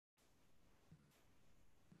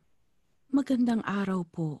Magandang araw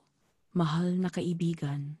po, mahal na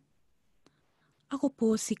kaibigan. Ako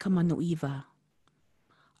po si Kamanuiva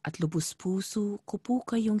at lubos-puso ko po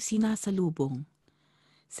kayong sinasalubong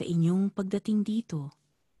sa inyong pagdating dito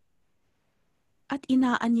at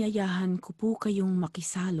inaanyayahan ko po kayong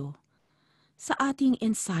makisalo sa ating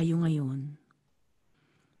ensayo ngayon.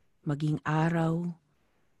 Maging araw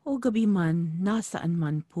o gabi man nasaan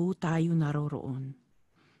man po tayo naroroon.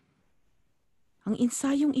 Ang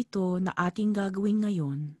ensayong ito na ating gagawin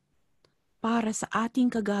ngayon para sa ating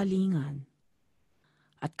kagalingan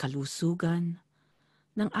at kalusugan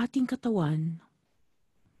ng ating katawan,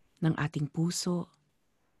 ng ating puso,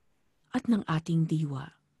 at ng ating diwa.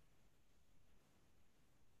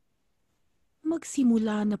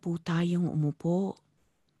 Magsimula na po tayong umupo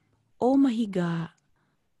o mahiga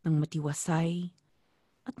ng matiwasay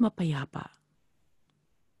at mapayapa.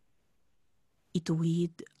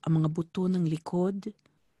 Ituwid ang mga buto ng likod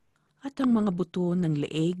at ang mga buto ng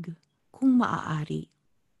leeg kung maaari.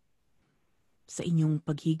 Sa inyong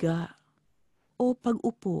paghiga o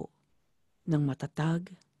pag-upo ng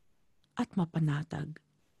matatag at mapanatag.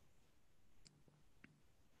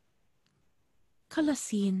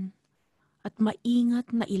 Kalasin at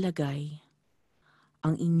maingat na ilagay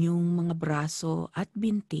ang inyong mga braso at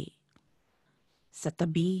binti sa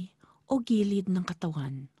tabi o gilid ng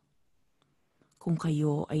katawan kung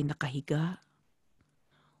kayo ay nakahiga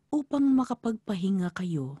upang makapagpahinga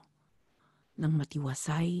kayo ng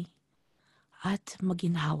matiwasay at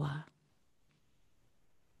maginhawa.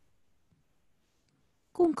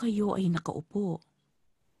 Kung kayo ay nakaupo,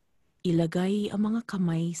 ilagay ang mga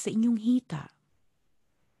kamay sa inyong hita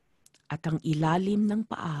at ang ilalim ng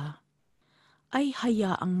paa ay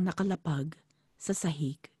hayaang nakalapag sa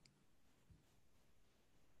sahig.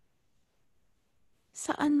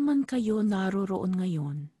 Saan man kayo naroroon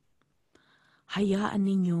ngayon, hayaan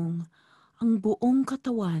ninyong ang buong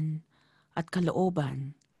katawan at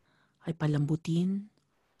kalooban ay palambutin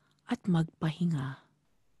at magpahinga.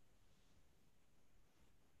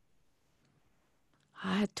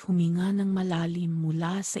 At huminga ng malalim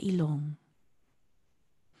mula sa ilong.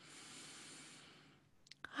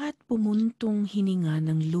 At pumuntong hininga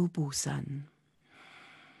ng lubusan.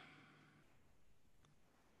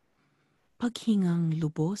 Paghingang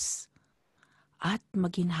lubos at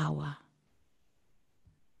maginhawa.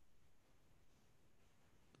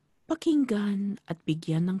 Pakinggan at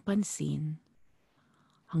bigyan ng pansin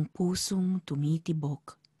ang pusong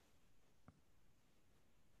tumitibok.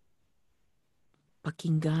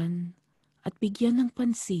 Pakinggan at bigyan ng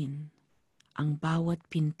pansin ang bawat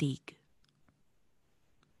pintig.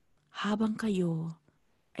 Habang kayo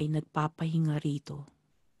ay nagpapahinga rito.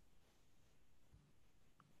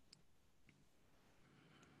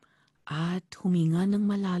 At huminga ng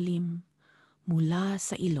malalim mula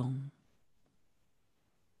sa ilong.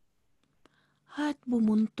 At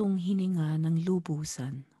bumuntong hininga ng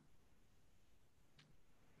lubusan.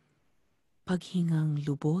 Paghingang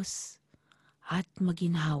lubos at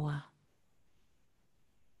maginhawa.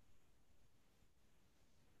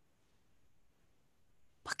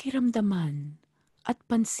 Pakiramdaman at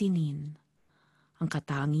pansinin ang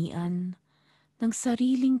katangian ng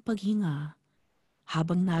sariling paghinga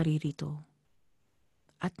habang naririto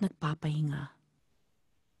at nagpapahinga.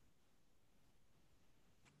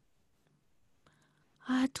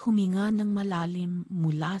 At huminga ng malalim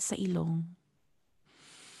mula sa ilong.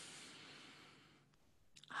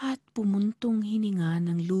 At pumuntong hininga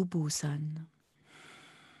ng lubusan.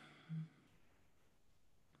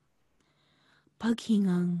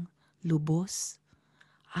 Paghingang lubos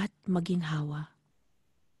at maginhawa.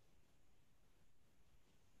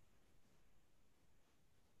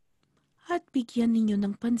 At bigyan ninyo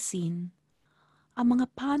ng pansin ang mga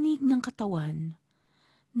panig ng katawan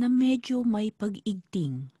na medyo may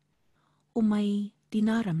pag-igting o may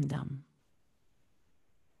dinaramdam.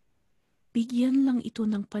 Bigyan lang ito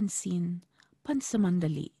ng pansin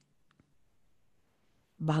pansamandali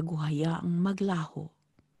bago hayaang maglaho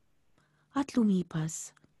at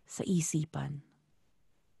lumipas sa isipan.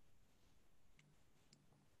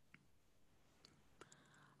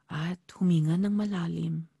 At huminga ng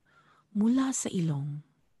malalim mula sa ilong.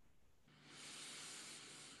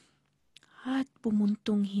 At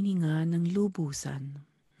pumuntong hininga ng lubusan.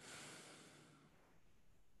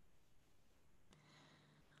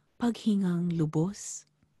 Paghingang lubos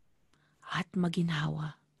at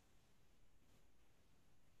maginhawa.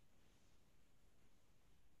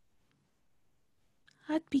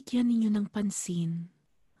 At bigyan ninyo ng pansin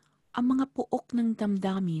ang mga puok ng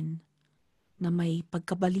damdamin na may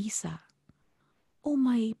pagkabalisa o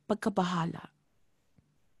may pagkabahala.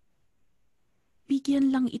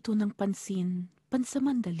 bigyan lang ito ng pansin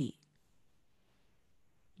pansamandali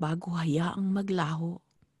bago hayaang maglaho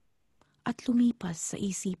at lumipas sa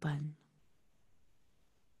isipan.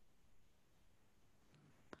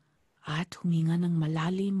 At huminga ng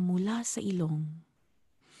malalim mula sa ilong.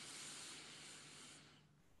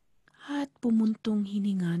 At pumuntong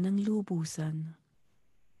hininga ng lubusan.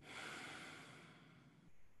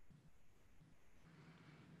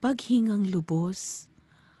 Paghingang lubos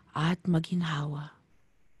at maginhawa.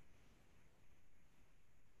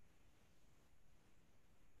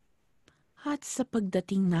 At sa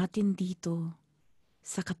pagdating natin dito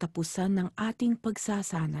sa katapusan ng ating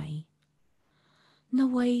pagsasanay,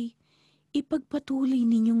 naway ipagpatuloy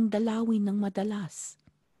ninyong dalawin ng madalas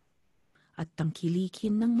at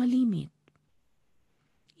tangkilikin ng malimit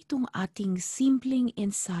itong ating simpleng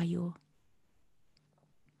ensayo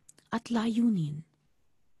at layunin.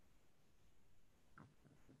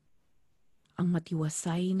 Ang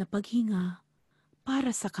matiwasay na paghinga para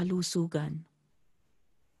sa kalusugan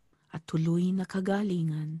at tuloy na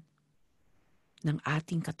kagalingan ng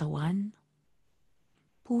ating katawan,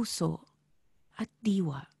 puso at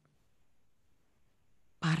diwa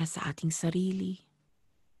para sa ating sarili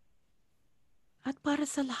at para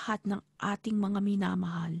sa lahat ng ating mga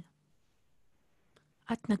minamahal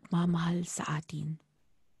at nagmamahal sa atin.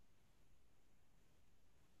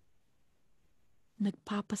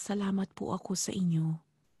 Nagpapasalamat po ako sa inyo,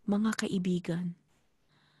 mga kaibigan,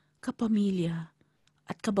 kapamilya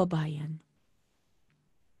at kababayan.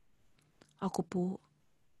 Ako po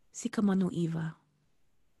si Kamano Eva.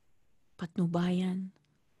 Patnubayan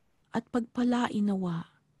at pagpalain nawa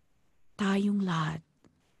tayong lahat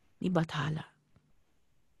ni Bathala.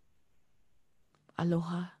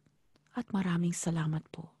 Aloha at maraming salamat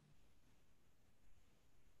po.